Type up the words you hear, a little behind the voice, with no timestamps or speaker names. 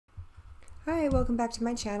Hi, welcome back to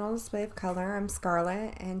my channel, Display of Color. I'm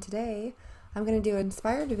Scarlett, and today I'm going to do an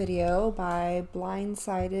inspired video by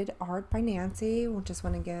Blindsided Art by Nancy. We just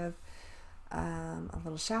want to give a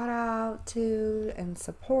little shout out to and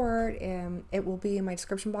support, and it will be in my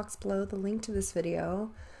description box below, the link to this video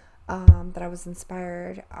that I was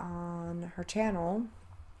inspired on her channel.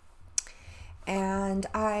 And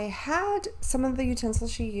I had some of the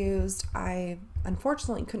utensils she used. I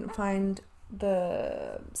unfortunately couldn't find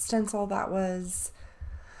the stencil that was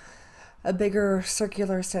a bigger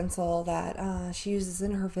circular stencil that she uses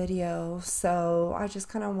in her video, so I just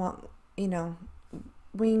kind of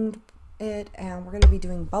winged it, and we're going to be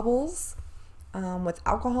doing bubbles with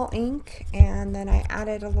alcohol ink, and then I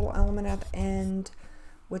added a little element at the end,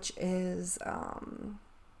 which is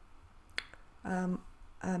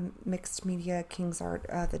mixed media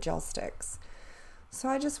Kingart, the gel sticks. So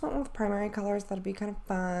I just went with primary colors. That'll be kind of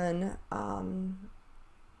fun.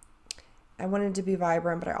 I wanted to be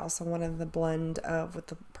vibrant, but I also wanted the blend of with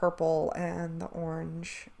the purple and the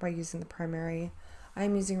orange by using the primary.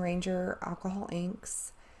 I'm using Ranger alcohol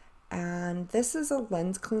inks, and this is a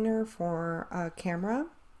lens cleaner for a camera,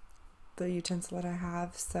 the utensil that I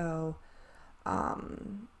have. So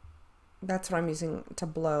that's what I'm using to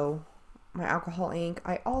blow my alcohol ink.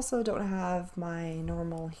 I also don't have my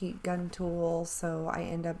normal heat gun tool, so I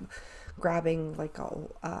end up grabbing like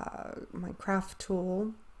my craft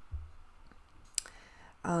tool,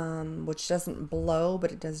 which doesn't blow,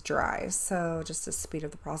 but it does dry, so just to speed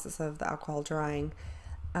up the process of the alcohol drying.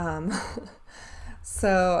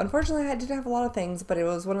 So unfortunately I did have a lot of things, but it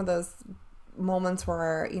was one of those moments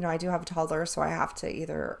where, I do have a toddler, so I have to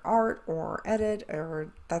either art or edit,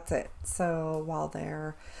 or that's it. So while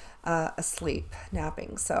they're asleep,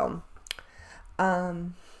 napping. So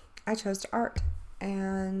I chose to art,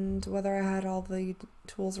 and whether I had all the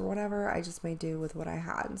tools or whatever, I just made do with what I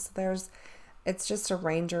had. So it's just a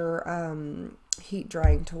Ranger heat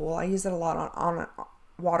drying tool. I use it a lot on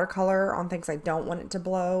watercolor, on things I don't want it to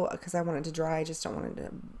blow, because I want it to dry. I just don't want it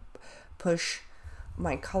to push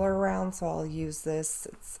my color around, so I'll use this.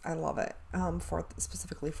 I love it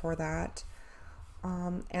specifically for that.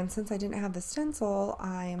 And since I didn't have the stencil,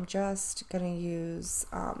 I'm just going to use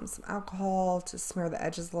some alcohol to smear the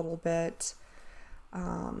edges a little bit.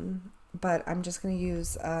 But I'm just going to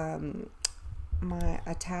use a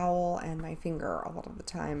towel and my finger a lot of the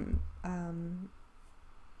time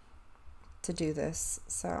to do this.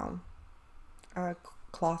 So a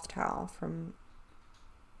cloth towel from,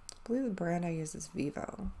 I believe the brand I use is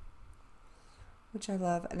Vivo, which I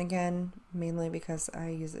love, and again, mainly because I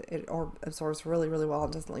use it absorbs really, really well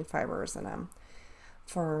and doesn't leave fibers in them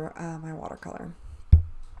for my watercolor.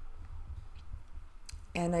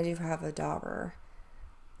 And I do have a dauber.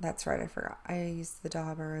 That's right, I forgot. I use the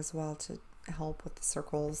dauber as well to help with the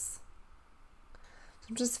circles. So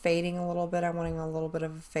I'm just fading a little bit. I'm wanting a little bit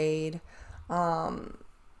of a fade.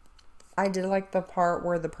 I did like the part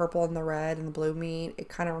where the purple and the red and the blue meet. It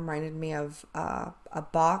kind of reminded me of a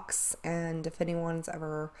box, and if anyone's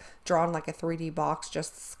ever drawn like a 3D box,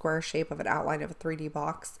 just the square shape of an outline of a 3D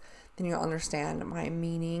box, then you'll understand my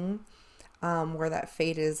meaning, where that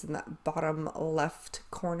fade is in that bottom left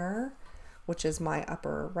corner, which is my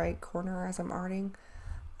upper right corner as I'm arting.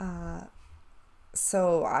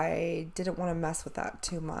 So I didn't want to mess with that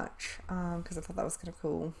too much, because I thought that was kind of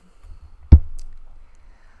cool.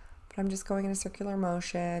 But I'm just going in a circular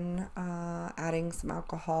motion, adding some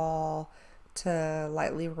alcohol to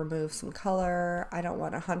lightly remove some color. I don't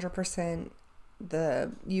want 100%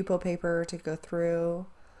 the Yupo paper to go through.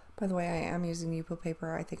 By the way, I am using Yupo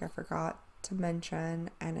paper, I think I forgot to mention,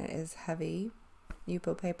 and it is heavy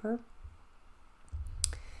Yupo paper.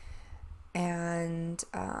 And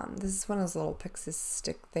this is one of those little Pixis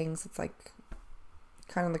stick things. It's like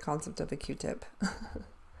kind of the concept of a Q-tip.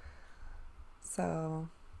 So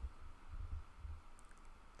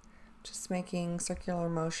just making circular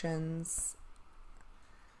motions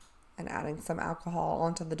and adding some alcohol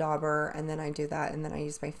onto the dauber, and then I do that, and then I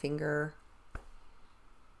use my finger.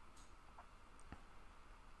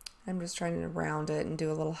 I'm just trying to round it and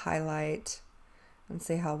do a little highlight and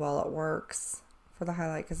see how well it works for the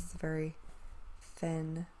highlight, because it's very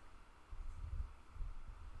thin.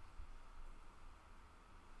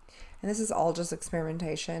 And this is all just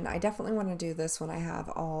experimentation. I definitely want to do this when I have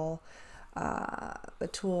all the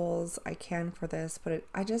tools I can for this, but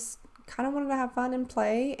I just kind of wanted to have fun and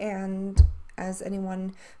play. And as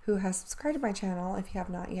anyone who has subscribed to my channel, if you have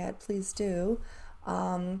not yet, please do,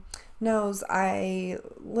 knows I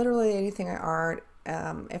literally anything I art,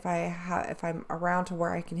 if I'm around to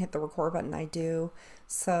where I can hit the record button, I do.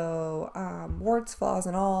 So warts, flaws,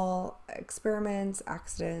 and all, experiments,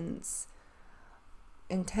 accidents,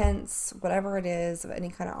 intense, whatever it is, of any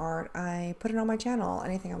kind of art, I put it on my channel.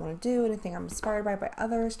 Anything I want to do, anything I'm inspired by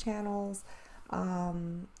others' channels, you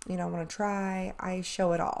know, I want to try, I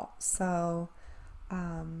show it all. So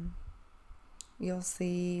you'll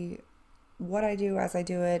see what I do as I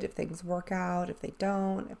do it, if things work out, if they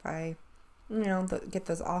don't, if I, you know, get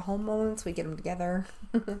those aha moments, we get them together.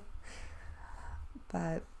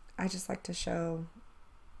 But I just like to show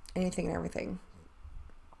anything and everything.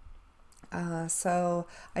 So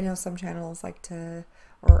I know some channels like to,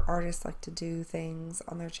 or artists like to do things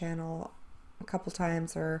on their channel a couple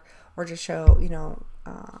times, or just show, you know,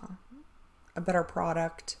 a better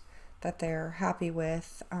product that they're happy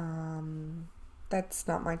with. That's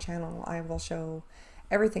not my channel. I will show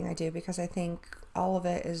everything I do because I think all of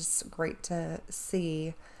it is great to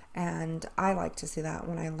see, and I like to see that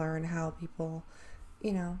when I learn how people,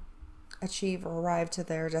 you know, achieve or arrive to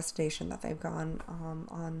their destination that they've gone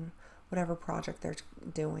on whatever project they're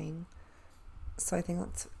doing. So I think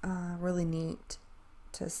that's really neat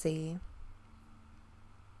to see.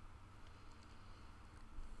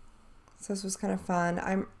 So this was kind of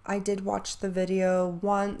fun. I did watch the video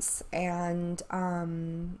once, and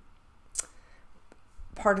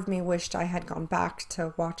part of me wished I had gone back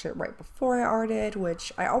to watch it right before I arted,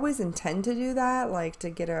 which I always intend to do that, like to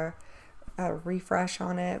get a refresh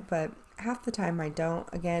on it, but half the time I don't,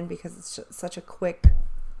 again, because it's just such a quick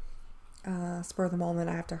spur of the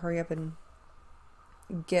moment. I have to hurry up and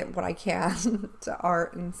get what I can to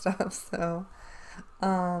art and stuff. So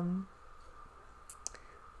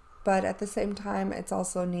but at the same time, it's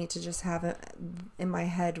also neat to just have it in my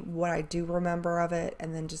head what I do remember of it,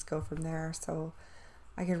 and then just go from there. So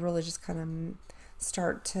I could really just kind of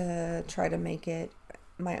start to try to make it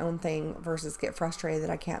my own thing versus get frustrated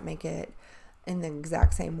that I can't make it in the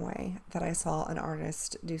exact same way that I saw an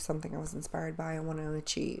artist do something I was inspired by and want to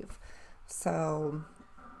achieve. So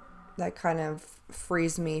that kind of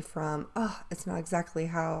frees me from, oh, it's not exactly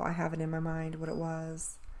how I have it in my mind what it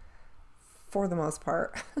was, for the most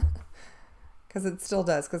part. Because it still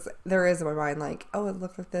does, because there is in my mind like, oh, it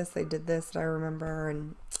looked like this, they did this that I remember,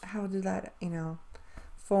 and how did that, you know,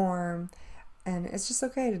 form. And it's just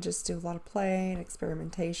okay to just do a lot of play and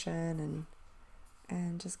experimentation,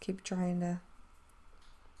 and just keep trying to,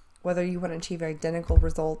 whether you want to achieve identical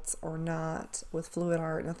results or not. With fluid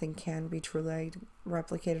art, nothing can be truly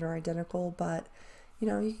replicated or identical, but you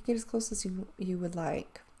know, you can get as close as you would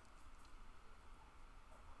like.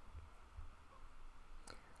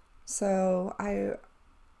 So I,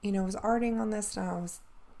 you know, was arting on this, and I was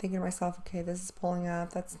thinking to myself, okay, this is pulling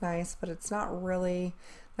up, that's nice, but it's not really,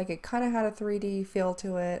 like, it kind of had a 3D feel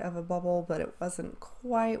to it of a bubble, but it wasn't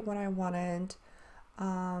quite what I wanted.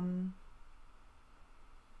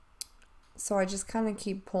 So I just kind of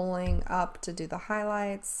keep pulling up to do the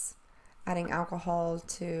highlights, adding alcohol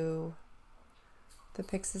to the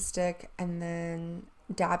pixie stick, and then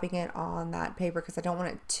dabbing it on that paper because I don't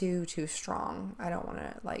want it too strong. I don't want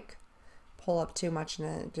to like pull up too much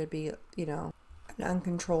and it to be, you know, an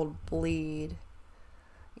uncontrolled bleed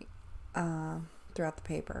throughout the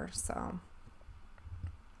paper. So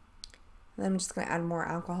and then I'm just going to add more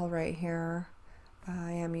alcohol right here.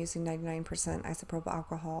 I am using 99% isopropyl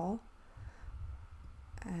alcohol,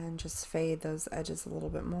 and just fade those edges a little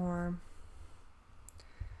bit more.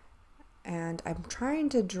 And I'm trying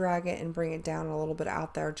to drag it and bring it down a little bit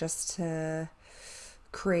out there just to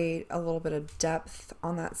create a little bit of depth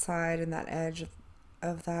on that side and that edge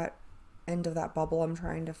of that end of that bubble I'm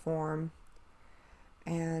trying to form,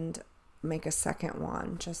 and make a second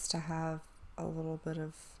one just to have a little bit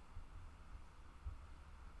of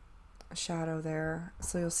a shadow there.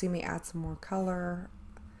 So you'll see me add some more color,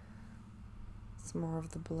 some more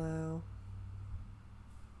of the blue.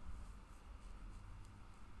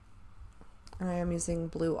 And I am using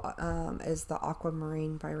blue as the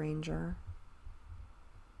Aquamarine by Ranger.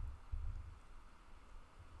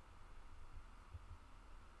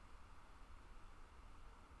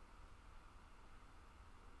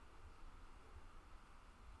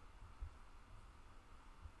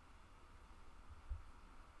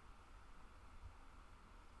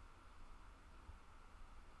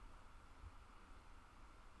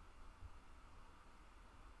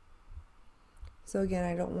 So again,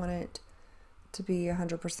 I don't want it to be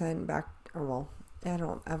 100% back, or well, I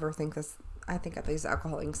don't ever think this, I think at least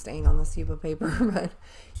alcohol ink stain on this Yupo paper, but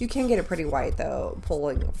you can get it pretty white though,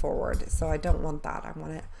 pulling forward. So I don't want that. I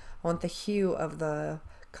want the hue of the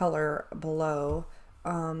color below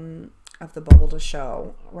of the bubble to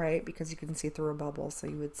show, right? Because you can see through a bubble, so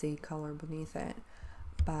you would see color beneath it.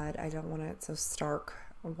 But I don't want it so stark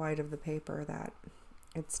white of the paper that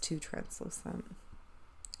it's too translucent.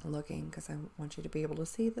 looking because I want you to be able to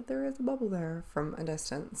see that there is a bubble there from a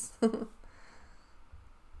distance.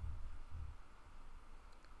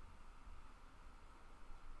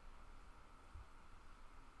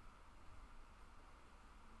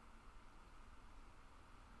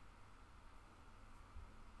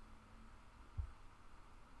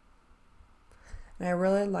 And I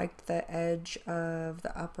really liked the edge of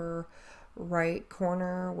the upper right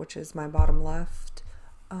corner, which is my bottom left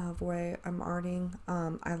of where I'm arting.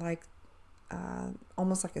 I like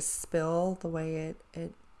almost like a spill, the way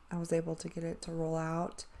I was able to get it to roll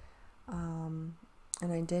out. And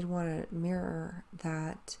I did want to mirror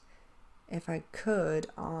that if I could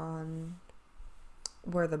on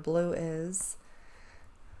where the blue is,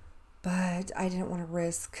 but I didn't want to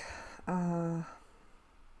risk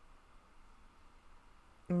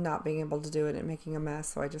not being able to do it and making a mess,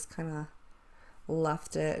 so I just kind of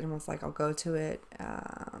left it and was like, I'll go to it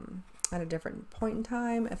at a different point in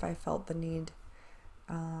time if I felt the need.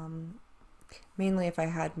 Mainly if I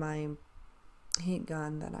had my heat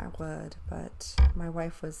gun, then I would, but my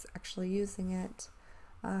wife was actually using it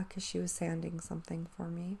because she was sanding something for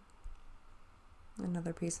me.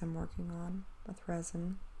 Another piece I'm working on with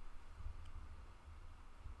resin.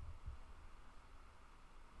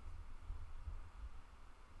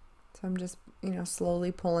 So I'm just,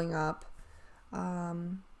 slowly pulling up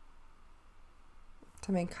to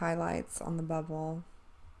make highlights on the bubble.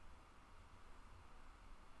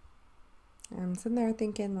 And I'm sitting there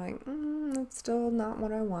thinking like, that's still not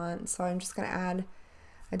what I want. So I'm just going to add,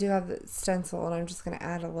 I do have the stencil and I'm just going to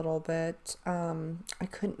add a little bit. I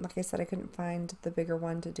couldn't, like I said, I couldn't find the bigger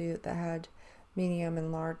one to do that had medium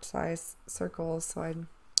and large size circles. So I'm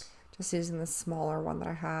just using the smaller one that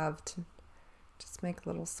I have to just make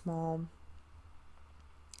little small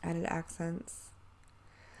added accents.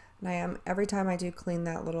 And every time I do clean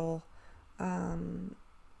that little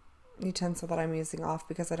utensil that I'm using off,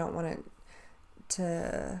 because I don't want it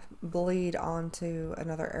to bleed onto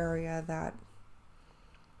another area that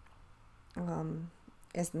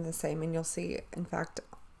isn't the same. And you'll see, in fact,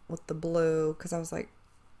 with the blue, because I was like,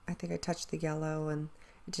 I think I touched the yellow and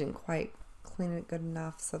it didn't quite clean it good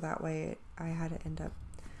enough, so that way I had to end up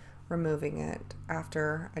removing it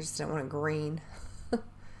after. I just didn't want it green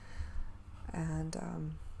and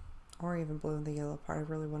or even blue in the yellow part. I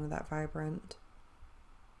really wanted that vibrant.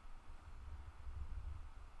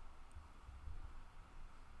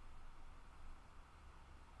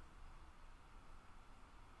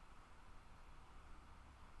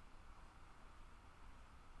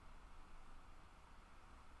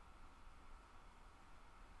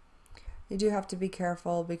 You do have to be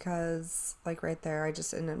careful because, like right there, I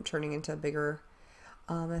just end up turning into a bigger,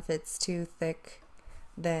 if it's too thick,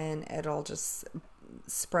 then it'll just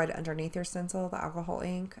spread underneath your stencil, the alcohol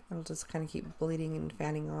ink. It'll just kind of keep bleeding and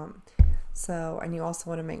fanning up. So, and you also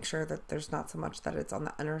want to make sure that there's not so much that it's on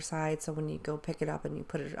the underside, so when you go pick it up and you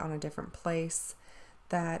put it on a different place,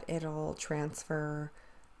 that it'll transfer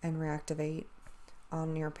and reactivate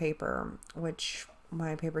on your paper, which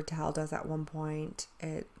my paper towel does at one point.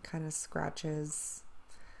 It kind of scratches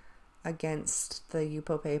against the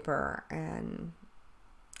Yupo paper, and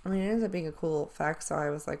I mean, it ends up being a cool effect, so I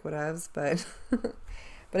was like, whatevs, but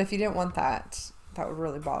but if you didn't want that, that would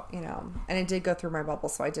really bother, and it did go through my bubble,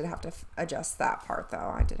 so I did have to adjust that part,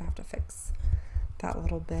 though. I did have to fix that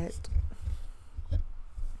little bit.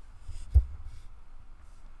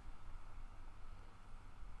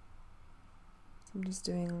 I'm just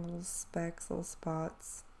doing little specks, little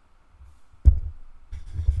spots.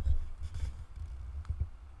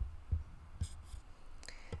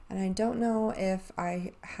 And I don't know if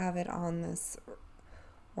I have it on this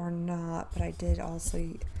or not, but I did also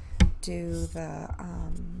do the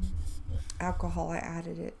alcohol. I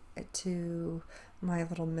added it to my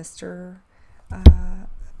little mister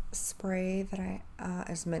spray that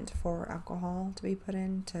is meant for alcohol to be put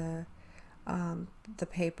into the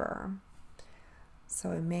paper.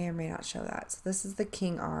 So it may or may not show that. So this is the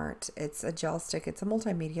Kingart. It's a gel stick. It's a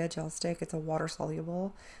multimedia gel stick. It's a water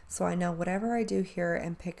soluble. So I know whatever I do here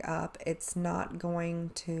and pick up, it's not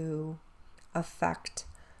going to affect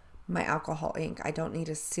my alcohol ink. I don't need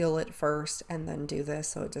to seal it first and then do this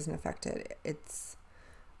so it doesn't affect it. It's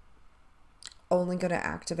only going to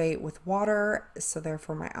activate with water, so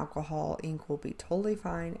therefore my alcohol ink will be totally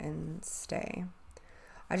fine and stay.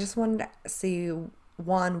 I just wanted to see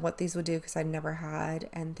what these would do, because I never had,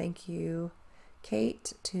 and thank you,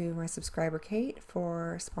 Kate, to my subscriber Kate,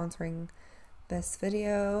 for sponsoring this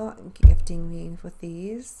video, gifting me with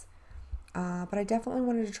these. But I definitely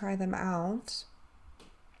wanted to try them out.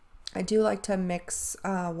 I do like to mix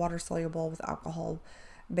water soluble with alcohol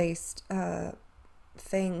based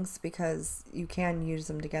things because you can use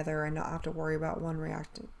them together and not have to worry about one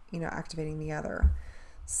activating the other.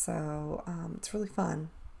 So it's really fun.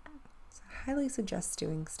 So I highly suggest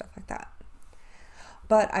doing stuff like that.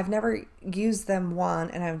 But I've never used them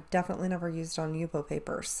and I've definitely never used on Yupo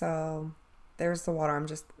paper. So there's the water. I'm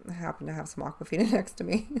just happen to have some Aquafina next to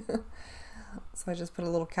me. So I just put a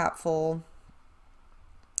little cap full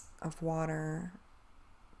of water,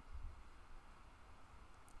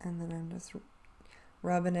 and then I'm just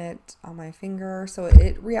rubbing it on my finger. So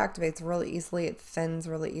it reactivates really easily. It thins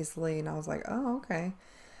really easily. And I was like, oh, okay.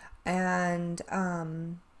 And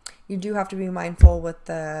you do have to be mindful with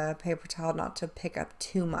the paper towel not to pick up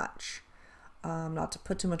too much. Not to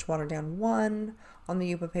put too much water down, one, on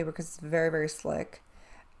the Yupo paper because it's very, very slick.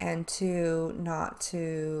 And two, not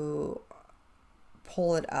to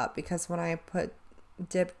pull it up, because when I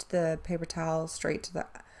dipped the paper towel straight to the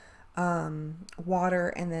water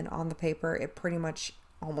and then on the paper, it pretty much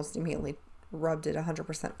almost immediately rubbed it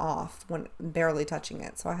 100% off when barely touching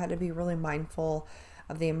it. So I had to be really mindful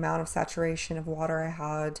of the amount of saturation of water I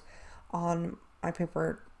had on my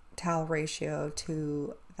paper towel ratio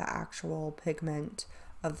to the actual pigment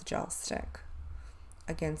of the gel stick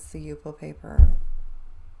against the Yupo paper.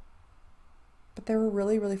 But they were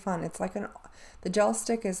really, really fun. It's like the gel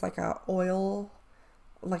stick is like a oil,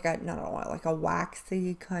 not an oil, like a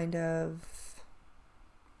waxy kind of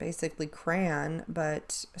basically crayon,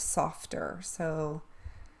 but softer. So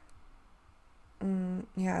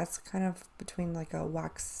yeah, it's kind of between like a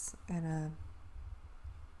wax and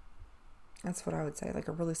that's what I would say, like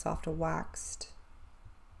a really soft waxed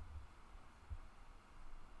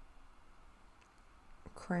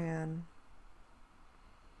crayon.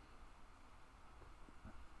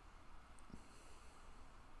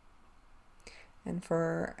 And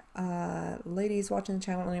for ladies watching the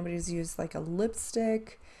channel, anybody who's used like a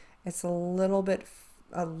lipstick, it's a little bit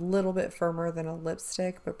firmer than a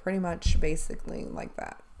lipstick, but pretty much basically like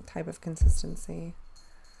that type of consistency.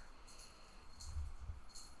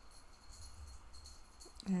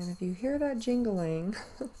 And if you hear that jingling,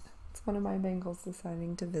 it's one of my bangles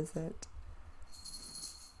deciding to visit.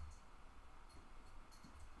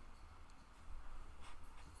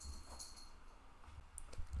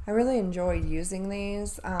 I really enjoyed using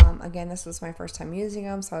these. Again, this was my first time using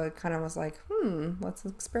them, so I kind of was like, let's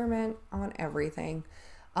experiment on everything.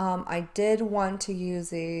 I did want to use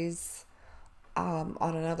these on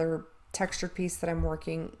another textured piece that I'm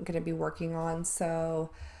going to be working on. So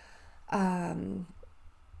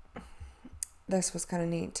this was kind of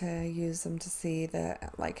neat to use them to see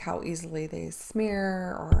like how easily they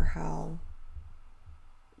smear, or how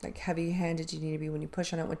like heavy-handed you need to be when you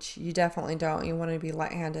push on it, which you definitely don't. You want to be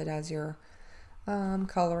light-handed as you're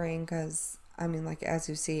coloring, because I mean, like, as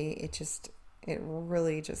you see, it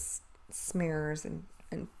really just smears and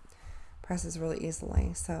presses really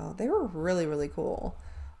easily. So they were really, really cool.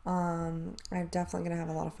 I'm definitely gonna have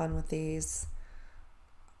a lot of fun with these.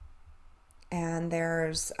 And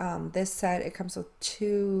there's this set, it comes with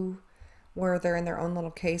two where they're in their own little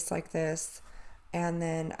case like this, and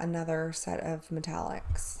then another set of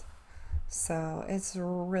metallics. So it's a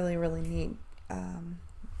really, really neat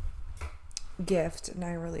gift, and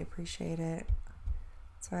I really appreciate it.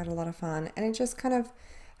 So I had a lot of fun, and it just kind of,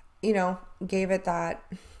 gave it that,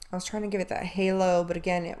 I was trying to give it that halo, but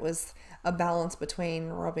again, it was a balance between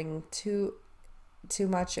rubbing too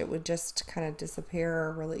much, it would just kind of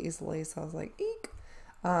disappear really easily. So I was like, eek.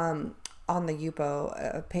 On the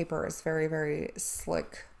Yupo paper is very, very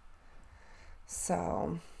slick.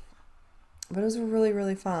 So, but it was really,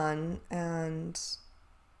 really fun, and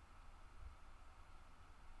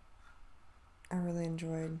I really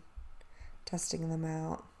enjoyed testing them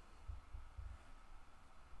out.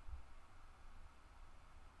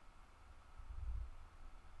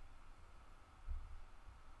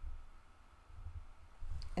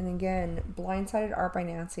 And again, Blindsided Art by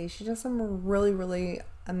Nancy. She does some really, really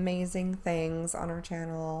amazing things on her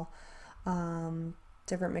channel.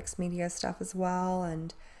 Different mixed media stuff as well,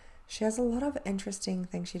 and she has a lot of interesting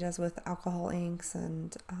things she does with alcohol inks,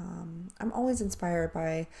 and I'm always inspired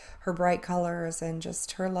by her bright colors and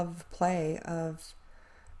just her love of play of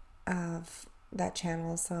that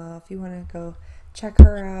channel. So if you want to go check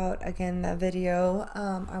her out, again, that video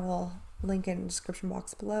I will link in the description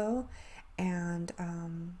box below, and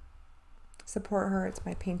support her. It's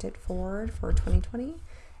my Paint It Forward for 2020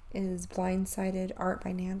 is Blindsided Art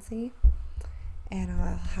by Nancy. And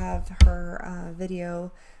I'll have her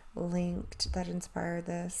video linked that inspired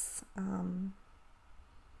this in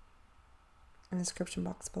the description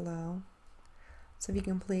box below. So if you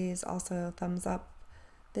can please also thumbs up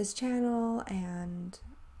this channel and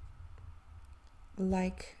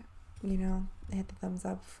like, you know, hit the thumbs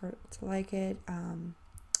up to like it.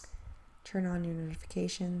 Turn on your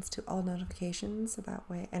notifications to all notifications, so that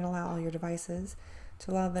way, and allow all your devices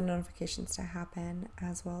to allow the notifications to happen,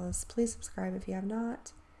 as well as please subscribe if you have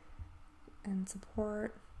not, and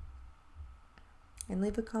support, and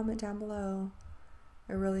leave a comment down below.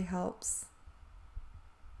 It really helps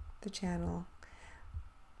the channel.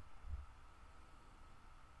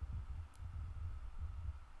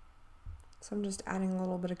 So I'm just adding a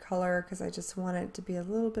little bit of color because I just want it to be a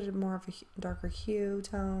little bit more of a darker hue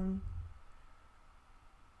tone.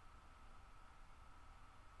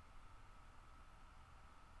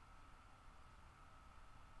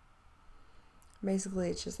 Basically,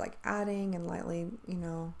 it's just like adding and lightly, you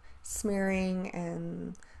know, smearing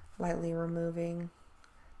and lightly removing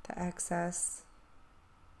the excess.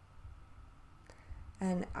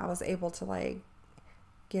 And I was able to like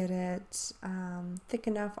get it thick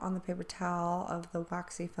enough on the paper towel of the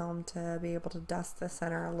waxy film to be able to dust the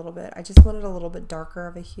center a little bit. I just wanted a little bit darker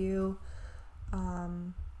of a hue,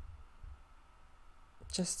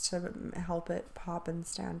 just to help it pop and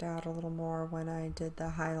stand out a little more when I did the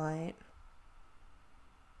highlight.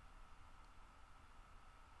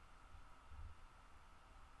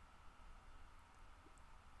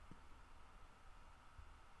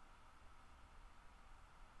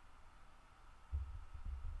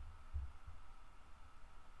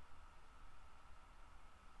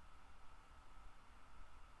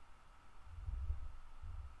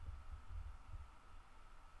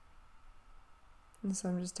 And so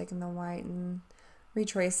I'm just taking the white and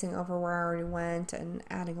retracing over where I already went and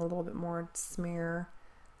adding a little bit more smear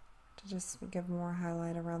to just give more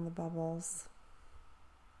highlight around the bubbles.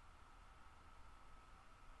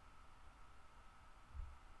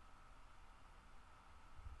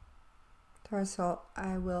 So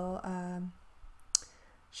I will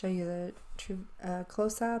show you the true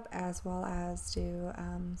close-up, as well as do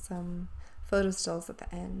some photo stills at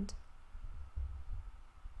the end.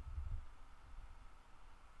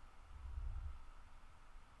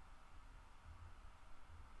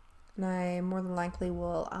 And I more than likely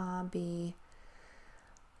will be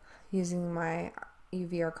using my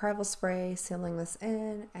UV archival spray, sealing this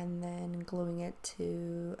in, and then gluing it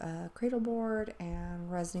to a cradle board and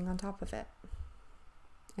resining on top of it.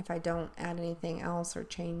 If I don't add anything else or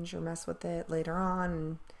change or mess with it later on,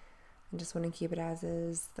 and I just want to keep it as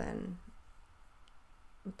is, then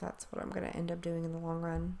that's what I'm going to end up doing in the long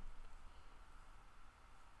run.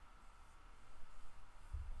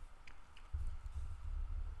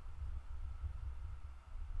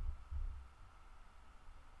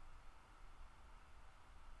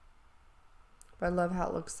 But I love how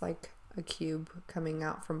it looks like a cube coming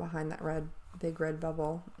out from behind that big red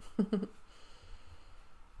bubble.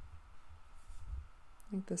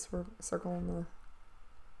 Like this circle in the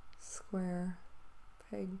square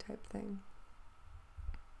peg type thing.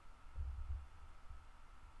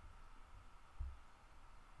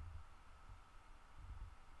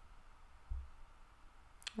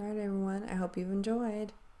 Alright everyone, I hope you've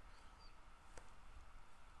enjoyed.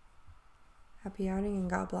 Happy outing and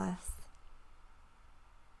God bless.